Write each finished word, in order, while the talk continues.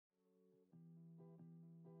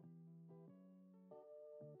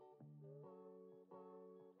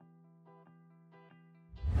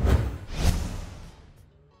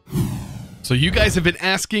So you guys have been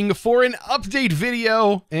asking for an update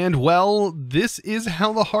video, and well, this is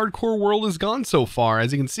how the hardcore world has gone so far.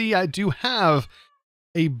 As you can see, I do have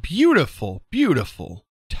a beautiful, beautiful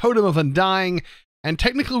Totem of Undying, and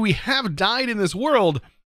technically we have died in this world,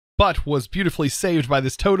 but was beautifully saved by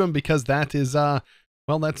this totem because that is, well,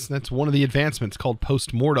 that's one of the advancements called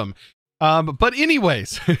post-mortem. But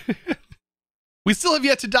anyways, we still have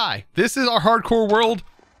yet to die. This is our hardcore world,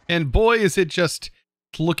 and boy, is it just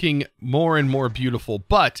looking more and more beautiful.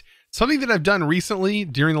 But something that I've done recently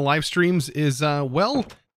during the live streams is, well,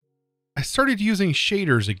 I started using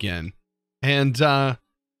shaders again. And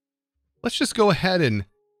let's just go ahead and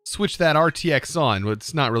switch that RTX on. Well,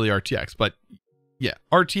 it's not really RTX, but yeah,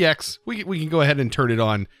 RTX. We can go ahead and turn it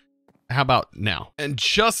on. How about now? And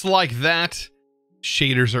just like that,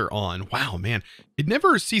 shaders are on. Wow, man. It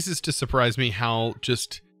never ceases to surprise me how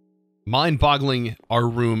just mind-boggling our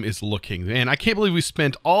room is looking. Man, I can't believe we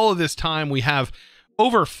spent all of this time. We have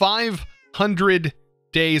over 500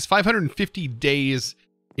 days, 550 days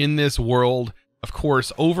in this world. Of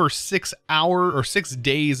course, over 6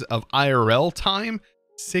 days of IRL time.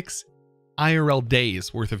 6 IRL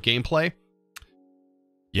days worth of gameplay.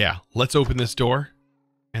 Yeah, let's open this door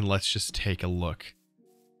and let's just take a look.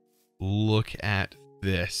 Look at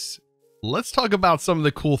this. Let's talk about some of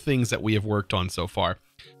the cool things that we have worked on so far.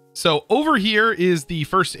 So over here is the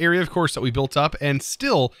first area, of course, that we built up, and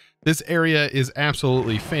still this area is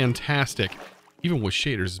absolutely fantastic. Even with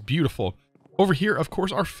shaders, it's beautiful. Over here, of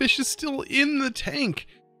course, our fish is still in the tank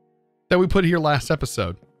that we put here last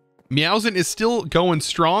episode. Meowsn is still going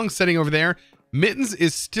strong, sitting over there. Mittens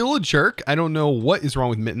is still a jerk. I don't know what is wrong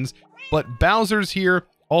with Mittens, but Bowser's here.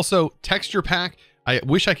 Also, texture pack. I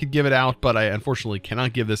wish I could give it out, but I unfortunately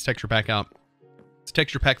cannot give this texture pack out. It's a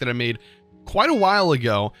texture pack that I made quite a while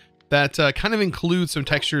ago that kind of includes some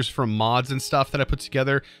textures from mods and stuff that I put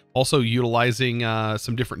together. Also utilizing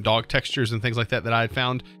some different dog textures and things like that I had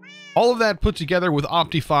found. All of that put together with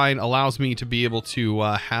Optifine allows me to be able to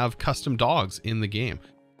have custom dogs in the game,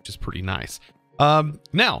 which is pretty nice.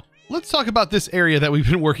 Now, let's talk about this area that we've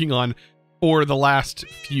been working on for the last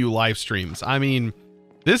few live streams. I mean,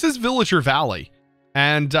 this is Villager Valley,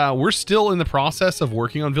 and we're still in the process of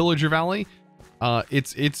working on Villager Valley. We're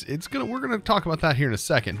gonna talk about that here in a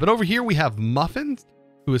second. But over here we have Muffins,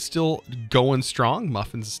 who is still going strong.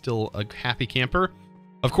 Muffins is still a happy camper.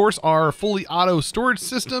 Of course, our fully auto storage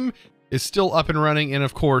system is still up and running, and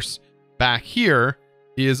of course, back here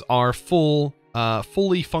is our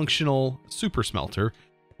fully functional super smelter,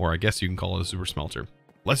 or I guess you can call it a super smelter.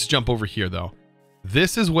 Let's jump over here though.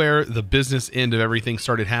 This is where the business end of everything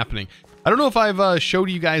started happening. I don't know if I've showed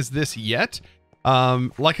you guys this yet.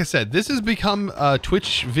 Like I said, this has become a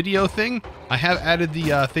Twitch video thing. I have added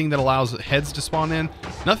the thing that allows heads to spawn in.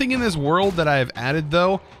 Nothing in this world that I have added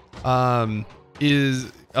though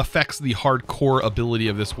affects the hardcore ability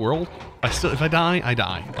of this world. If I die, I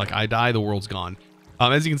die. Like I die, the world's gone.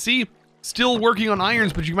 As you can see, still working on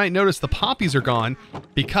irons, but you might notice the poppies are gone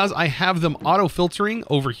because I have them auto filtering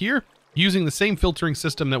over here using the same filtering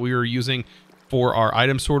system that we were using for our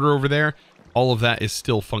item sorter over there. All of that is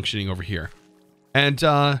still functioning over here. And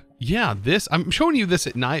yeah, I'm showing you this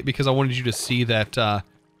at night because I wanted you to see that,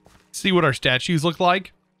 see what our statues look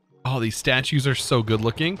like. Oh, these statues are so good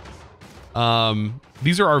looking.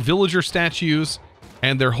 These are our villager statues,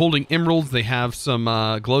 and they're holding emeralds. They have some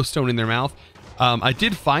glowstone in their mouth. I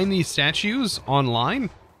did find these statues online,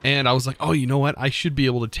 and I was like, oh, you know what? I should be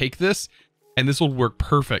able to take this, and this will work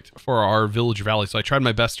perfect for our Villager Valley. So I tried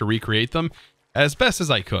my best to recreate them as best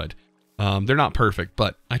as I could. They're not perfect,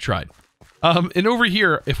 but I tried. And over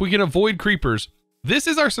here, if we can avoid creepers, this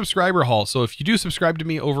is our subscriber haul. So if you do subscribe to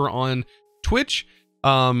me over on Twitch,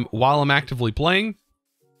 while I'm actively playing,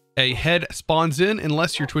 a head spawns in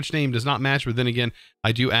unless your Twitch name does not match. But then again,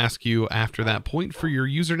 I do ask you after that point for your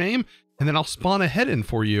username, and then I'll spawn a head in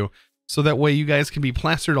for you. So that way you guys can be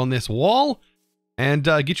plastered on this wall and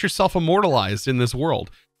get yourself immortalized in this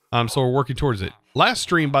world. So we're working towards it. Last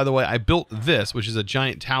stream, by the way, I built this, which is a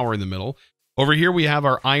giant tower in the middle. Over here, we have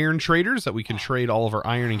our iron traders that we can trade all of our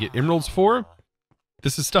iron and get emeralds for.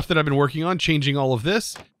 This is stuff that I've been working on, changing all of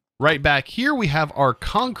this. Right back here, we have our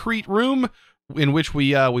concrete room in which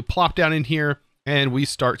we plop down in here and we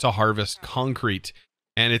start to harvest concrete.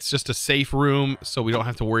 And it's just a safe room, so we don't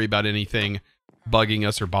have to worry about anything bugging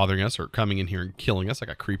us or bothering us or coming in here and killing us like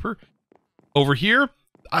a creeper. Over here,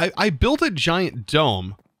 I built a giant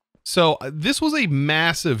dome. So this was a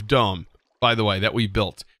massive dome, by the way, that we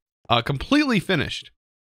built. Completely finished.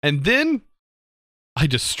 And then I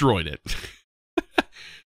destroyed it.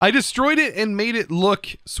 I destroyed it and made it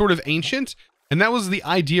look sort of ancient And that was the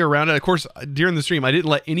idea around it. Of course, during the stream, I didn't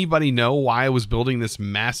let anybody know why I was building this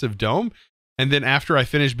massive dome. And then after I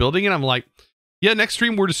finished building it, I'm like, yeah, next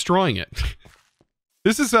stream, we're destroying it.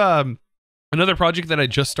 This is another project that I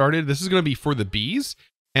just started. This is going to be for the bees.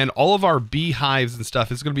 And all of our bee hives and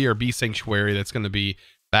stuff is going to be our bee sanctuary that's going to be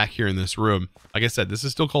back here in this room. Like I said, this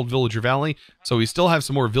is still called Villager Valley. So we still have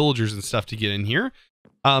some more villagers and stuff to get in here.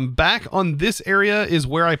 Back on this area is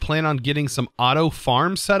where I plan on getting some auto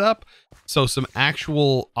farms set up. So some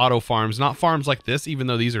actual auto farms, not farms like this, even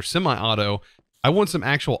though these are semi-auto. I want some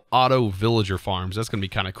actual auto villager farms. That's going to be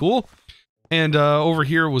kind of cool. And over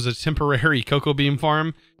here was a temporary cocoa bean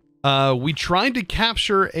farm. We tried to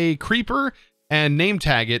capture a creeper and name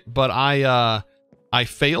tag it, but I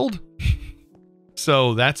failed.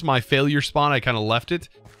 So that's my failure spawn. I kind of left it.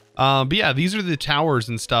 But yeah, these are the towers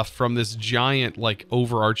and stuff from this giant, like,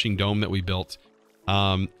 overarching dome that we built.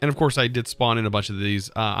 And of course I did spawn in a bunch of these.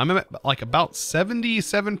 I'm at like about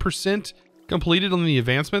 77% completed on the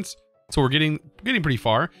advancements. So we're getting pretty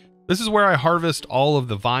far. This is where I harvest all of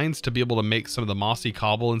the vines to be able to make some of the mossy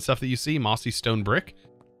cobble and stuff that you see, mossy stone brick,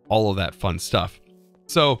 all of that fun stuff.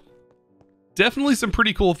 So definitely some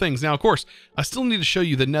pretty cool things. Now, of course, I still need to show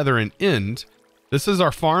you the nether and end. This is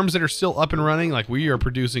our farms that are still up and running. Like, we are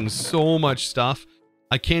producing so much stuff.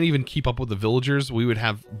 I can't even keep up with the villagers. We would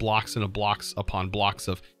have blocks and blocks upon blocks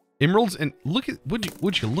of emeralds. And look at,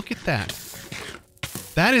 would you look at that?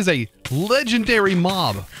 That is a legendary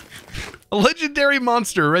mob. A legendary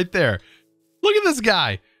monster right there. Look at this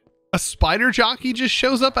guy. A spider jockey just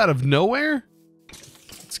shows up out of nowhere.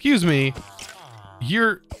 Excuse me.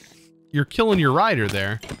 You're killing your rider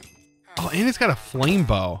there. Oh, and it's got a flame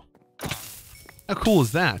bow. How cool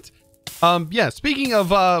is that? Yeah, speaking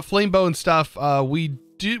of flame bow and stuff, we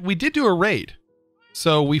did do a raid.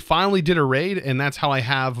 So we finally did a raid, and that's how I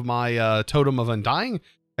have my totem of undying.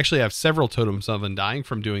 Actually, I have several totems of undying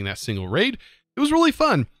from doing that single raid. It was really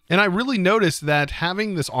fun, and I really noticed that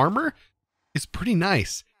having this armor is pretty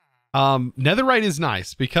nice. Netherite is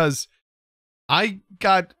nice because I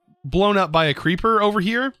got blown up by a creeper over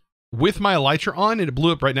here with my elytra on, and it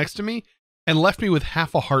blew up right next to me and left me with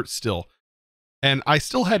half a heart still. And I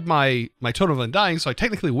still had my totem of undying, so I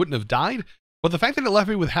technically wouldn't have died. But the fact that it left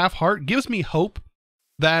me with half heart gives me hope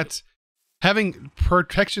that having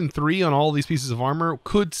protection 3 on all these pieces of armor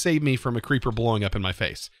could save me from a creeper blowing up in my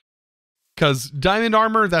face. Because diamond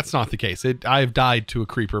armor, that's not the case. I've died to a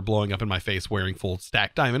creeper blowing up in my face wearing full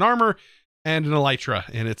stack diamond armor and an elytra,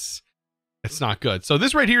 and it's not good. So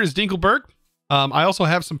this right here is Dinkelberg. I also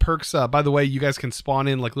have some perks. By the way, you guys can spawn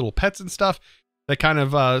in like little pets and stuff that kind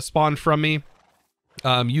of spawn from me.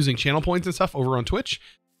 Using channel points and stuff over on Twitch,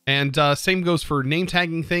 and same goes for name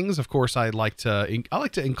tagging things. Of course, I like to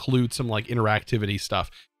include some like interactivity stuff.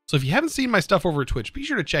 So if you haven't seen my stuff over at Twitch, be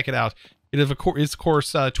sure to check it out. It is of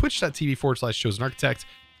course twitch.tv/chosenarchitect,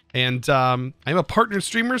 and I'm a partner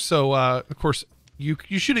streamer, so of course you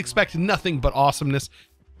should expect nothing but awesomeness.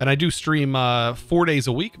 And I do stream 4 days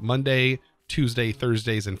a week: Monday, Tuesday,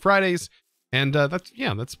 Thursdays, and Fridays. And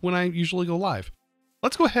that's when I usually go live.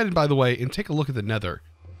 Let's go ahead, by the way, and take a look at the nether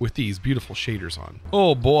with these beautiful shaders on.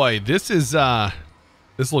 Oh boy, this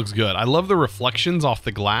looks good. I love the reflections off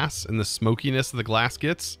the glass and the smokiness that the glass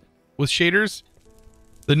gets with shaders.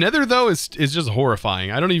 The nether, though, is just horrifying.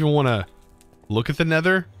 I don't even want to look at the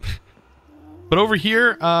nether. But over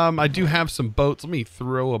here, I do have some boats. Let me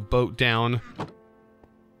throw a boat down.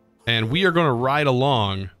 And we are going to ride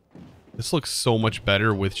along. This looks so much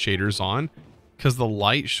better with shaders on, because the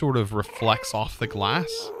light sort of reflects off the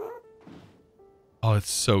glass. Oh, it's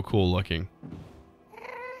so cool looking.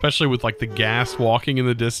 Especially with like the gas walking in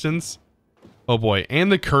the distance. Oh boy,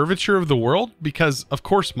 and the curvature of the world, because of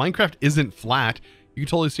course Minecraft isn't flat. You can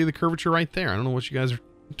totally see the curvature right there. I don't know what you guys are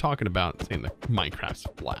talking about saying that Minecraft's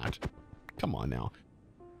flat. Come on now.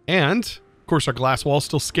 And of course our glass wall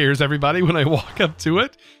still scares everybody when I walk up to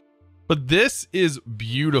it. But this is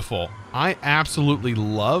beautiful. I absolutely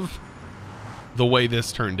love the way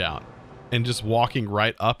this turned out, and just walking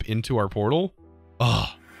right up into our portal.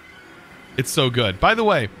 Oh, it's so good. By the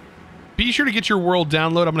way, be sure to get your world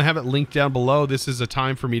download. I'm gonna have it linked down below. This is a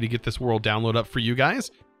time for me to get this world download up for you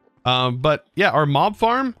guys. But yeah, our mob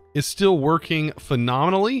farm is still working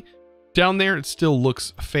phenomenally down there. It still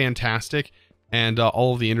looks fantastic, and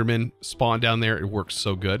all of the endermen spawn down there. It works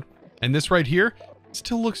so good. And this right here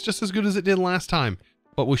still looks just as good as it did last time,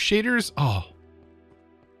 but with shaders, oh,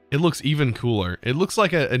 it looks even cooler. It looks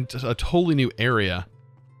like a totally new area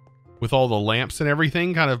with all the lamps and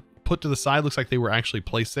everything kind of put to the side. Looks like they were actually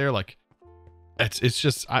placed there. Like, it's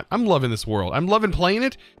just, I'm loving this world. I'm loving playing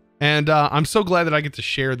it. And I'm so glad that I get to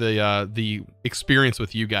share the experience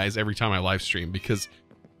with you guys every time I live stream, because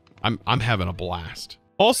I'm having a blast.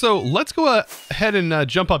 Also, let's go ahead and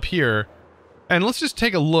jump up here, and let's just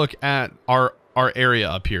take a look at our area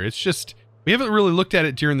up here. It's just, we haven't really looked at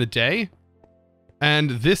it during the day,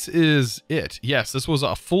 and this is it. Yes, this was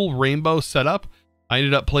a full rainbow setup. I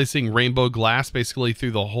ended up placing rainbow glass basically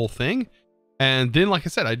through the whole thing, and then, like I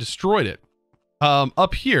said, I destroyed it.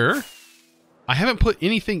 Up here, I haven't put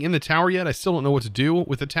anything in the tower yet. I still don't know what to do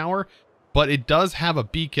with the tower, but it does have a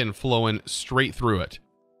beacon flowing straight through it.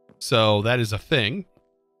 So that is a thing.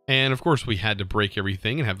 And of course we had to break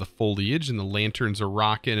everything and have the foliage, and the lanterns are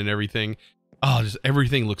rocking and everything. Oh, just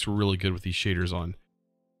everything looks really good with these shaders on.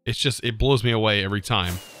 It's just, it blows me away every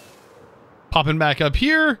time. Popping back up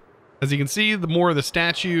here, as you can see, the more of the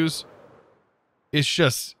statues. It's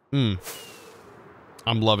just, I'm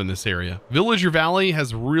loving this area. Villager Valley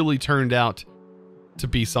has really turned out to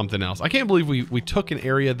be something else. I can't believe we took an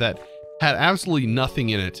area that had absolutely nothing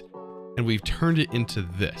in it, and we've turned it into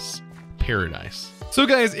this paradise. So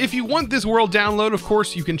guys, if you want this world download, of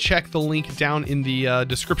course, you can check the link down in the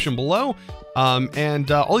description below.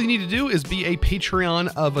 All you need to do is be a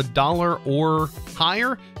Patreon of $1 or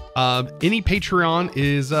higher. Any Patreon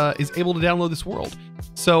is able to download this world.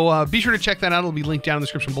 So be sure to check that out. It'll be linked down in the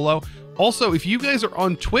description below. Also, if you guys are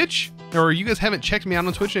on Twitch, or you guys haven't checked me out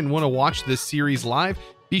on Twitch and want to watch this series live,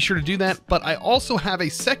 be sure to do that. But I also have a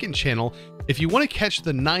second channel. If you want to catch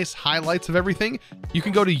the nice highlights of everything, you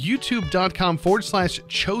can go to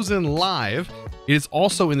youtube.com/chosenlive. It is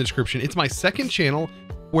also in the description. It's my second channel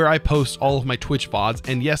where I post all of my Twitch VODs.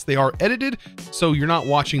 And yes, they are edited, so you're not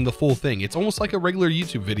watching the full thing. It's almost like a regular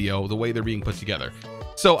YouTube video, the way they're being put together.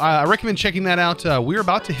 So I recommend checking that out. We're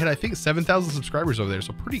about to hit, I think, 7,000 subscribers over there,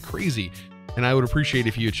 so pretty crazy. And I would appreciate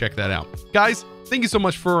if you would check that out. Guys, thank you so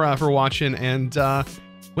much for watching, and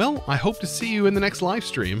well, I hope to see you in the next live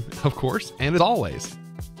stream, of course, and as always,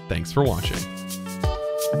 thanks for watching.